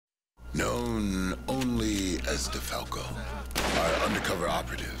Known only as DeFalco. Our undercover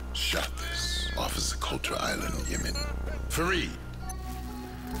operative shot this off of Socotra Island, Yemen. Fareed.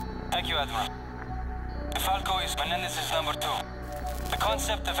 Thank you, Admiral. DeFalco is Menendez's number 2. The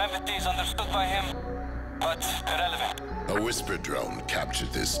concept of empathy is understood by him, but irrelevant. A whisper drone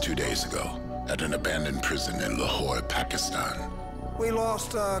captured this 2 days ago at an abandoned prison in Lahore, Pakistan. We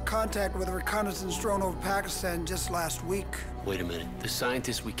lost contact with a reconnaissance drone over Pakistan just last week. Wait a minute. The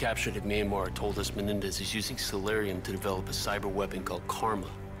scientists we captured at Myanmar told us Menendez is using Solarium to develop a cyber weapon called Karma.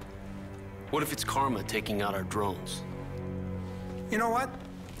 What if it's Karma taking out our drones? You know what?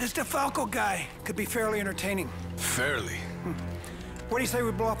 This DeFalco guy could be fairly entertaining. Fairly? What do you say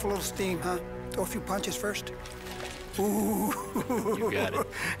we blow off a little steam, huh? Throw a few punches first? Ooh. You got it.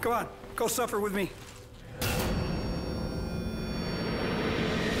 Come on, go suffer with me.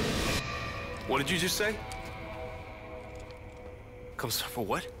 What did you just say? Come suffer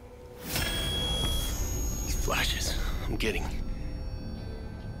what? These flashes I'm getting.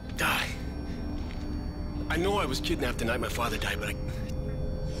 Die. I know I was kidnapped the night my father died, but I could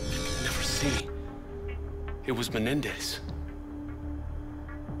never see. It was Menendez.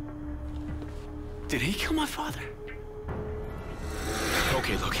 Did he kill my father?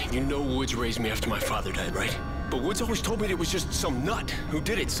 Okay, look, you know Woods raised me after my father died, right? But Woods always told me it was just some nut who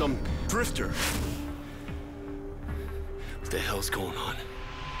did it, some drifter. What the hell's going on?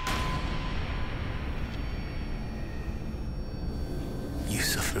 You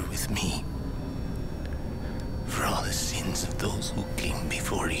suffer with me for all the sins of those who came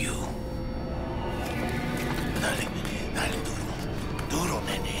before you. Dale duro,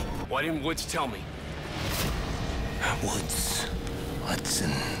 nene. Why didn't Woods tell me? Woods,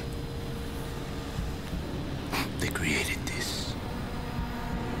 Hudson. They created this.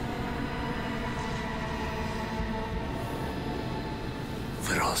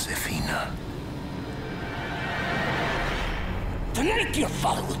 For Josefina. Tonight your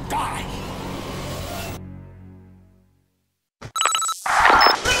father will die.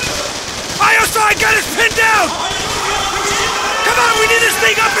 ISI got us pinned down! Come on, we need this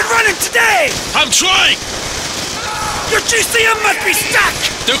thing up and running today! I'm trying! Your GCM must be stuck!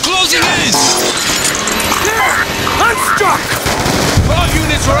 They're closing in! I'm stuck! All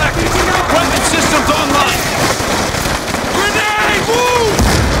units are active! Weapon systems online! Grenade! Move!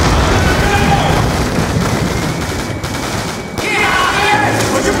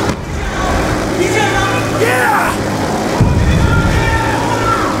 Yeah!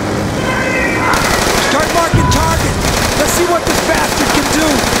 Start marking target! Let's see what this bastard can do!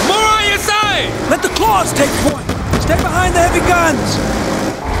 More ISI! Let the claws take point! Stay behind the heavy guns!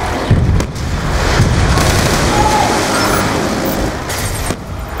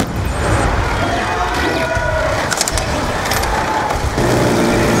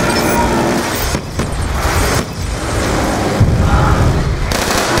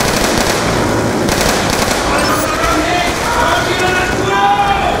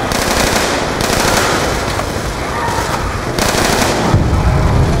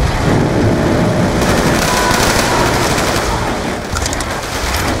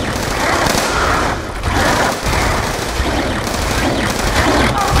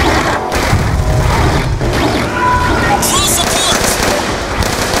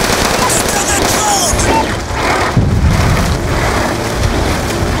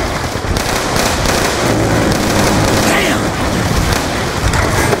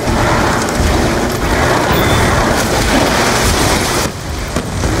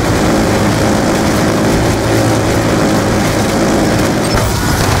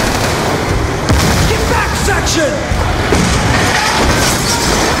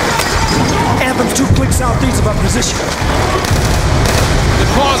 Anthem's 2 clicks southeast of our position. The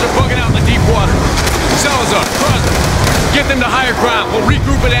claws are bugging out in the deep water. Salazar, Crosby, get them to higher ground. We'll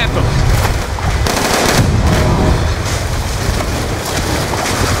regroup at Anthem.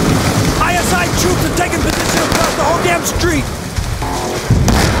 ISI troops are taking position across the whole damn street.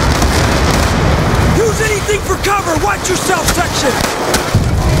 Use anything for cover. Watch yourself, section.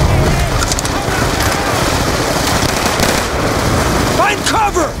 Find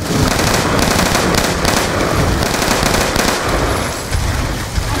cover!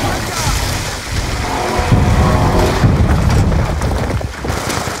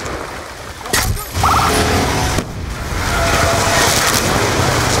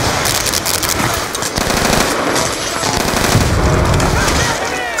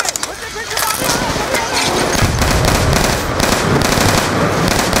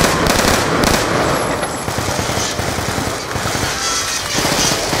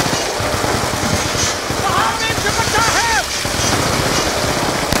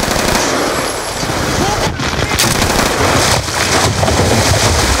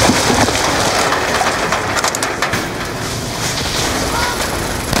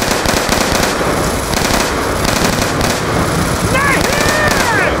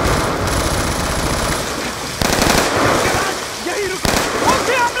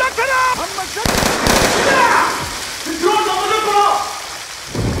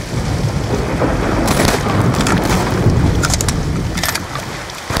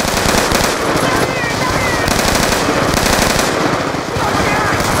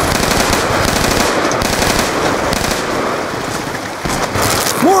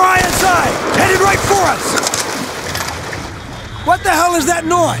 What the hell is that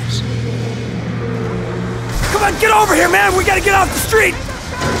noise? Come on, get over here, man! We gotta get off the street!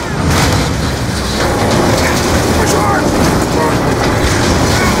 Push hard! 1,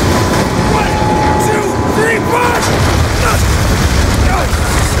 2, 3, push!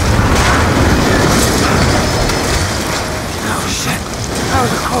 Oh, shit. That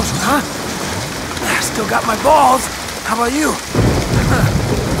was a close one, huh? I still got my balls. How about you?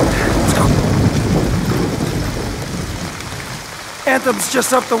 Let's go. Anthem's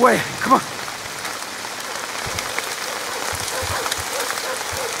just up the way. Come on.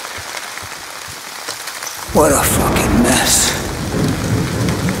 What a fucking mess.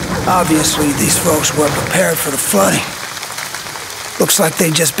 Obviously, these folks weren't prepared for the flooding. Looks like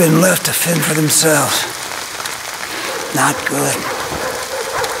they've just been left to fend for themselves. Not good.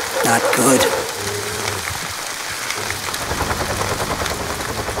 Not good.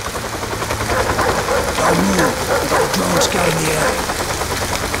 Don't move. We got a drone scouting the area.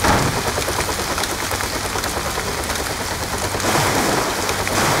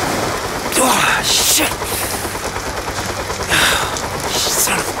 Oh, shit!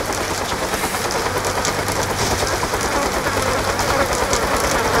 Son of a...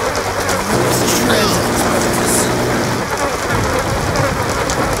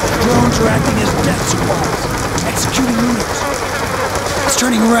 Drones are acting as death squads, executing units. It's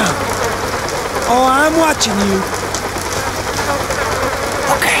turning around. Oh, I'm watching you.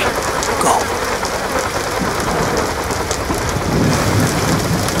 Okay, go.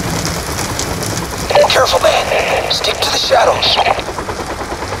 Careful, man. Stick to the shadows.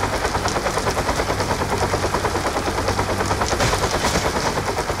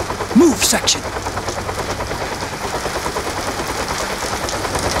 Move, section.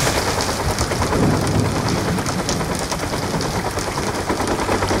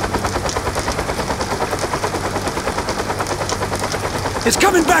 It's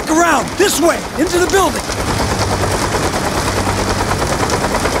coming back around, this way, into the building.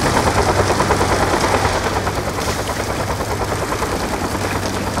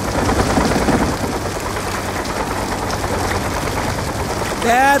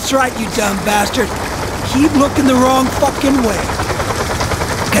 That's right, you dumb bastard. Keep looking the wrong fucking way.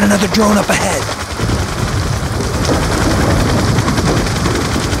 Got another drone up ahead.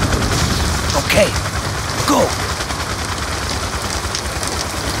 Okay, go.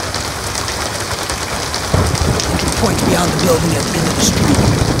 Point beyond the building at the end of the street.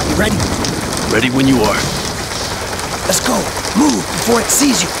 You ready? Ready when you are. Let's go. Move before it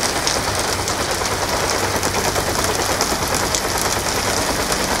sees you.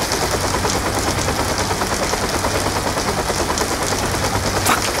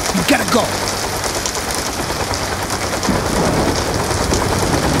 Fuck, you gotta go.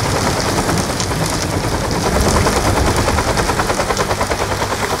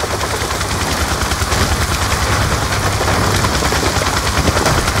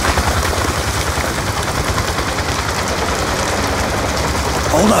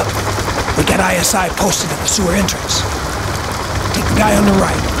 Hold up. We got ISI posted at the sewer entrance. Take the guy on the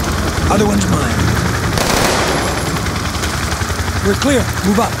right. Other one's mine. We're clear.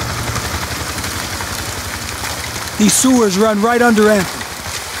 Move up. These sewers run right under Anthem.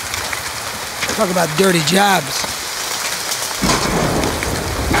 Talk about dirty jobs.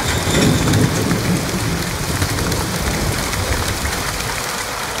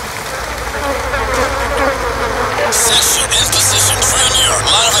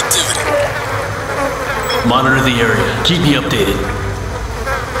 Monitor the area. Keep me updated.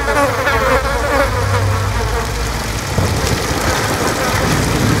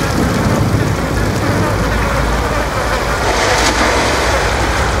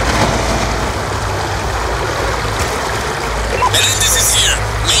 Menendez is here.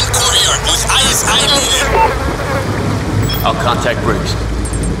 Main courtyard with ISI leader. I'll contact Briggs.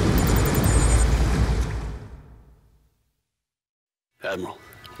 Admiral,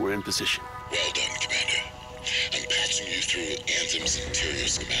 we're in position. Well done, Commander. I'm patching you through Anthem's interior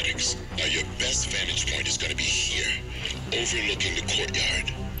schematics. Now your best vantage point is going to be here, overlooking the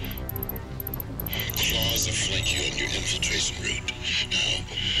courtyard. Claws will flank you on your infiltration route. Now,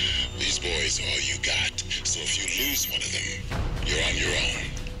 these boys are all you got, so if you lose one of them, you're on your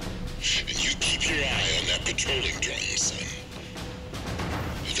own. And you keep your eye on that patrolling drone, son.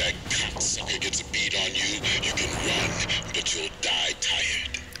 If that cocksucker gets a bead on you, you can run, but you'll die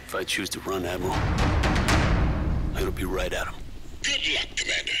tired. If I choose to run, Admiral, it'll be right at him. Good luck,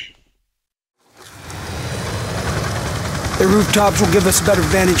 Commander. The rooftops will give us a better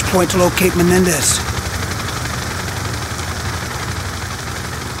vantage point to locate Menendez.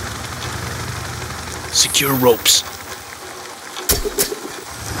 Secure ropes.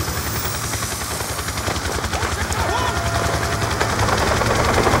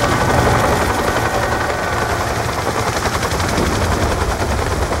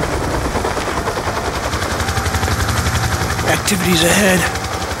 activities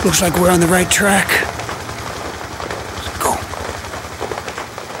ahead. Looks like we're on the right track. Let's go.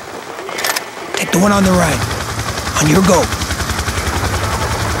 Take the one on the right. On your go.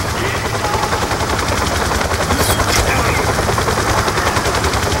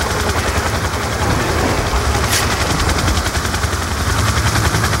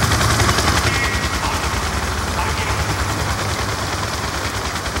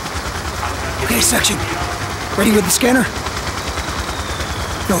 Okay, section. Ready with the scanner?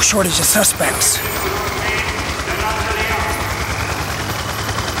 No shortage of suspects.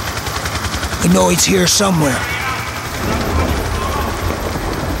 We know he's here somewhere.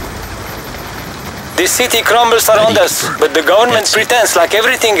 The city crumbles around us, but the government pretends like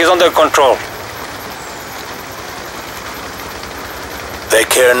everything is under control. They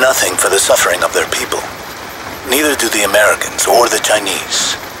care nothing for the suffering of their people. Neither do the Americans or the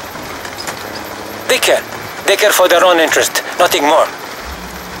Chinese. They care. They care for their own interest, nothing more.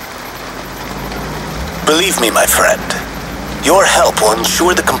 Believe me, my friend, your help will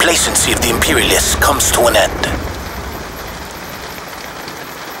ensure the complacency of the Imperialists comes to an end.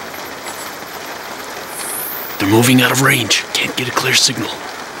 They're moving out of range. Can't get a clear signal.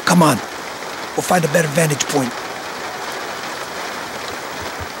 Come on. We'll find a better vantage point.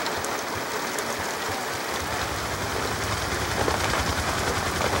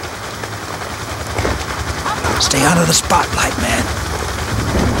 Stay out of the spotlight, man.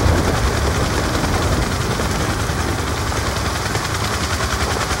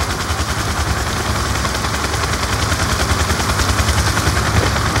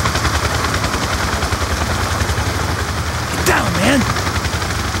 Get down, man.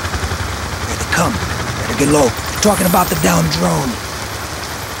 Here they come. Better get low. They're talking about the downed drone.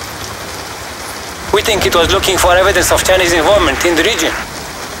 We think it was looking for evidence of Chinese involvement in the region.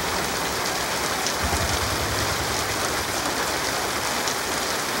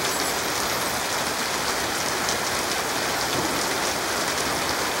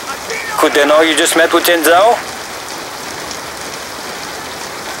 Could they know you just met with Chen Zhao?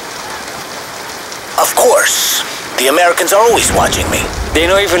 Of course. The Americans are always watching me. They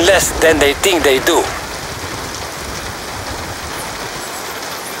know even less than they think they do.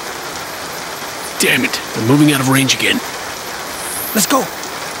 Damn it. They're moving out of range again. Let's go.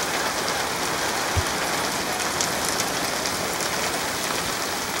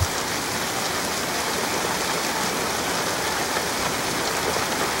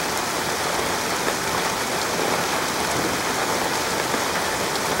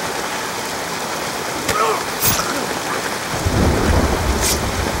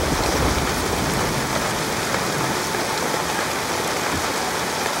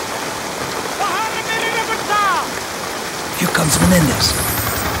 Here comes Menendez.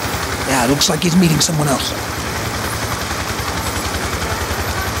 Yeah, looks like he's meeting someone else.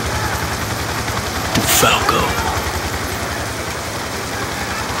 To Falco.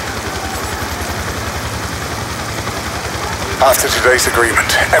 After today's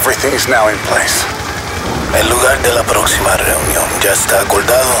agreement, everything is now in place. El lugar de la próxima reunión ya está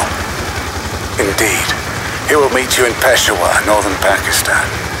acordado. Indeed. He will meet you in Peshawar, northern Pakistan.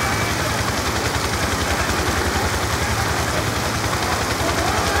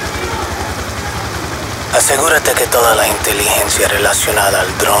 Asegúrate que toda la inteligencia relacionada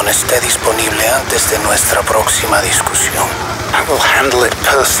al dron esté disponible antes de nuestra próxima discusión. I will handle it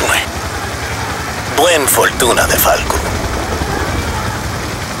personally. Buen fortuna de Falco.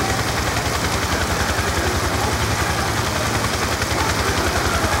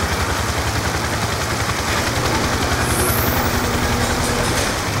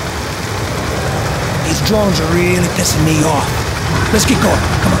 These drones are really pissing me off. Let's get going.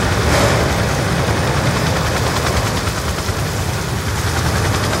 Come on.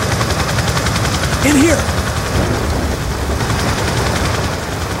 In here.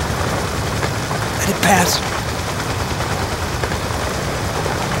 Let it pass.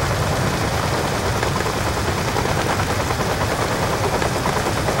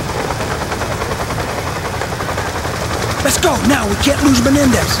 Let's go now. We can't lose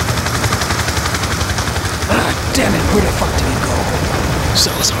Menendez. Ah, damn it. Where the fuck did he go?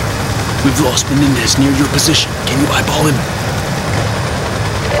 Salazar, we've lost Menendez near your position. Can you eyeball him?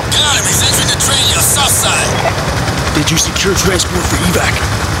 Got him. He's entering the train on the south side. Did you secure transport for evac?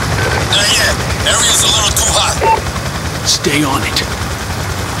 Not yet. Area's a little too hot. Stay on it.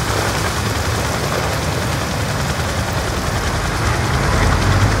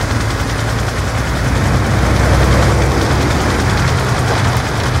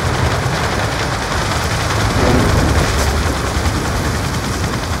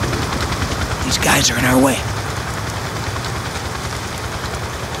 These guys are in our way.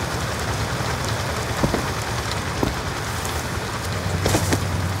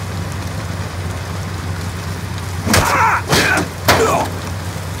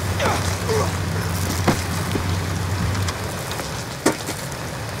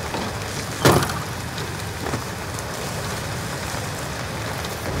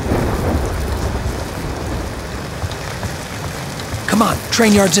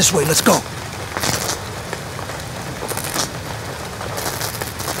 Train yard's this way, let's go.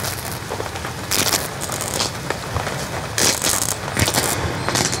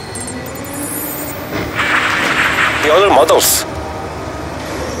 The other models.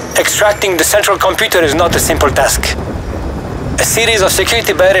 Extracting the central computer is not a simple task. A series of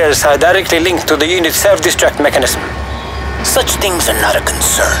security barriers are directly linked to the unit's self-destruct mechanism. Such things are not a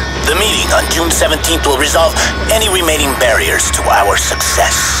concern. The meeting on June 17th will resolve any remaining barriers to our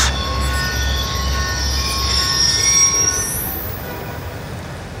success.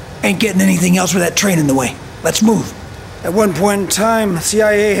 Ain't getting anything else with that train in the way. Let's move. At one point in time, the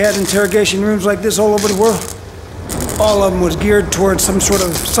CIA had interrogation rooms like this all over the world. All of them was geared towards some sort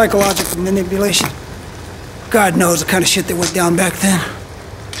of psychological manipulation. God knows the kind of shit that went down back then.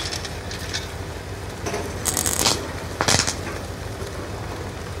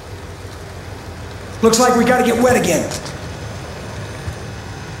 Looks like we gotta get wet again.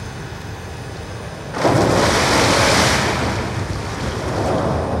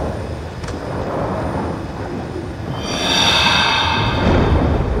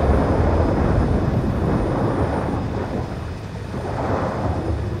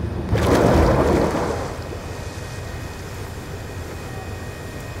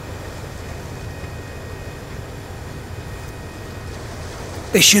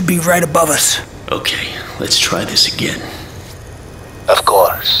 They should be right above us. Okay, let's try this again. Of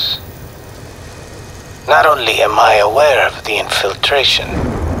course. Not only am I aware of the infiltration,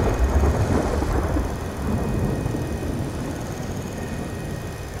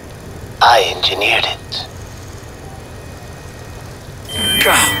 I engineered it.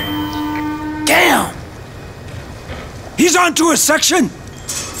 God damn! He's onto a section!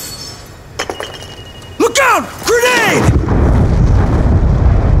 Look out! Grenade!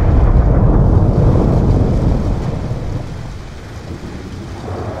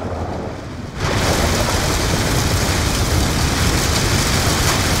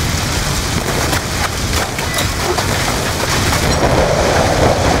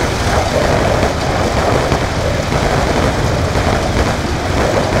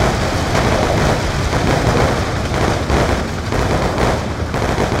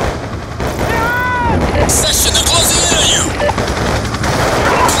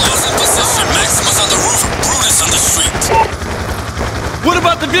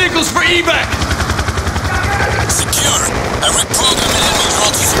 Vehicles for evac! Secure. I reprogram enemy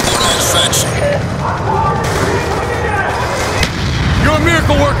drone to support our extraction. You're a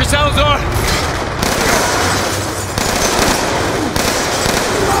miracle worker, Salazar!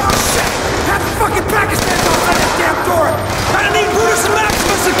 Half the fucking Pakistan's outside that damn door! Gotta need Brutus and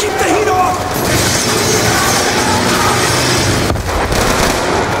Maximus to keep the heat off!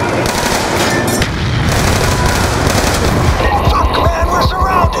 Fuck, man, we're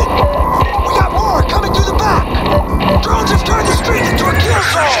surrounded! We got more coming through the back! Drones have turned the street into a kill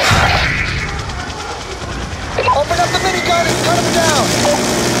zone! Open up the minigun and cut them down!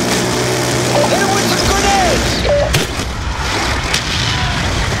 Hit them with some grenades!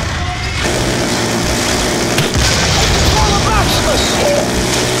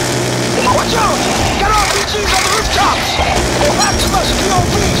 Watch out! Got RPGs on the rooftops! Maximus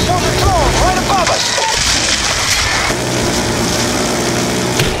POV shows a drone right above us!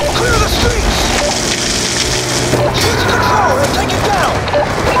 Clear the streets! Seize control and take it down!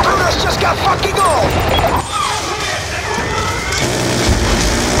 Brutus just got fucking old!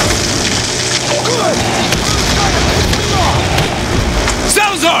 Good! Trying to piss me off!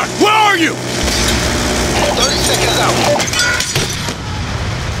 Salazar! Where are you? 30 seconds out!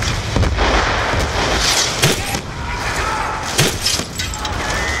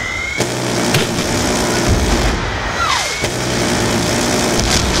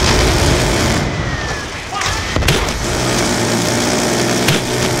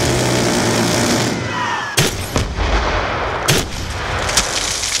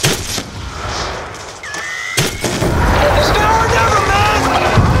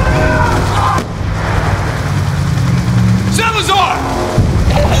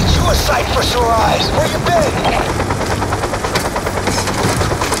 For sore eyes. Where you been?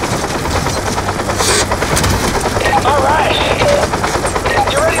 All right.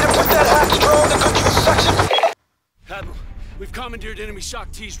 You ready to put that hacked drone in the good use section? Admiral, we've commandeered enemy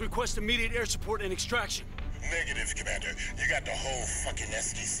shock T's. Request immediate air support and extraction. Negative, Commander. You got the whole fucking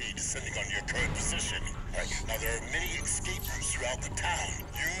SDC descending on your current position. Right. Now, there are many escape routes throughout the town.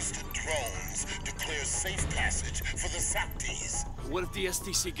 Use the drones to clear safe passage for the SACTs. What if the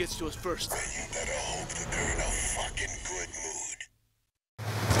SDC gets to us first? Well, you better hope that they're in a fucking good mood.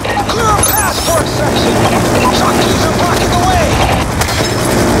 Clear a passport section! SACTs are blocking the way!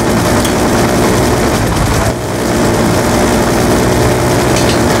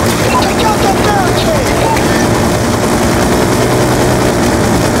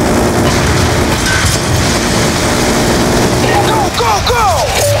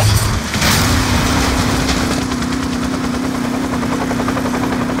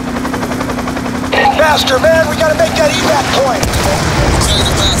 faster, man! We gotta make that evac point! Setting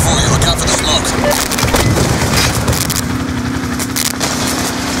the path for you. Look out for the smoke.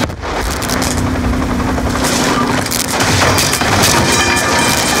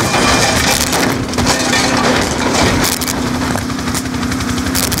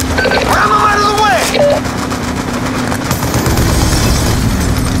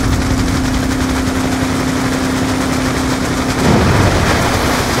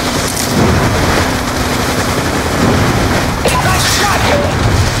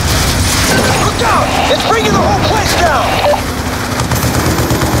 It's bringing the whole place down!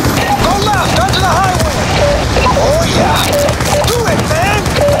 Go left, onto the highway! Oh yeah! Do it, man!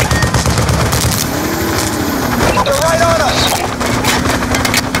 They're right on us!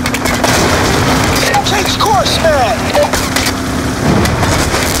 Change course, man!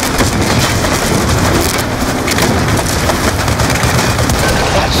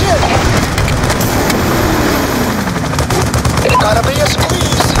 That's it! Gotta be a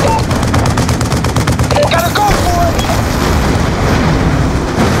squeeze! Gotta go for it!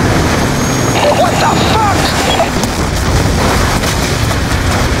 What the fuck?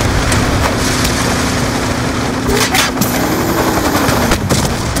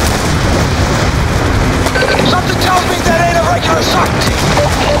 Something tells me that ain't a regular sortie.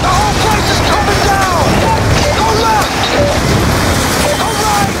 The whole place is coming down! Go left! Go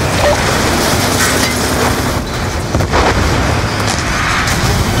right!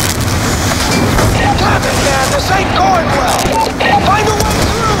 Damn it, man! This ain't going well! Find a way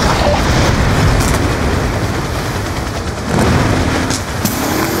through!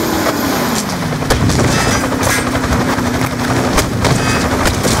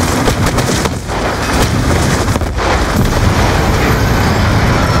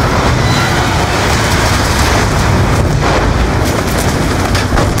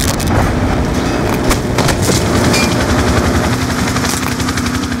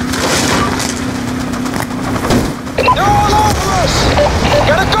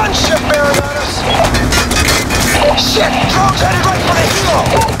 Shit! Drone's headed right for the helo!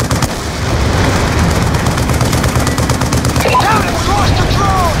 Damn it! We lost the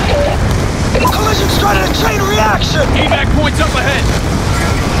drone! Collision started a chain reaction! Evac points up ahead!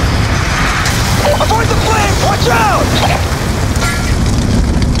 Avoid the flames! Watch out!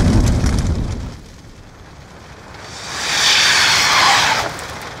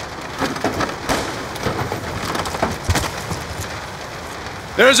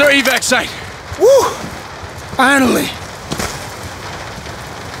 There's our evac site! Woo! Finally!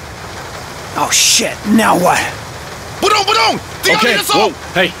 Oh shit, now what? Okay, whoa,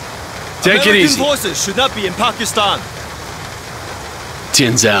 hey, take it easy. Forces should not be in Pakistan.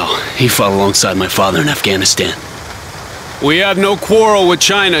 Tian Zhao, he fought alongside my father in Afghanistan. We have no quarrel with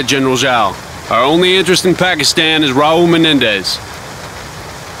China, General Zhao. Our only interest in Pakistan is Raul Menendez.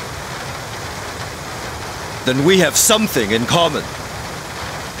 Then we have something in common.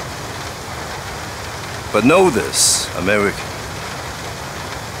 But know this, American.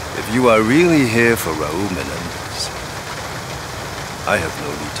 If you are really here for Raul Menendez, I have no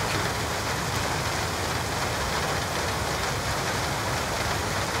need to kill you.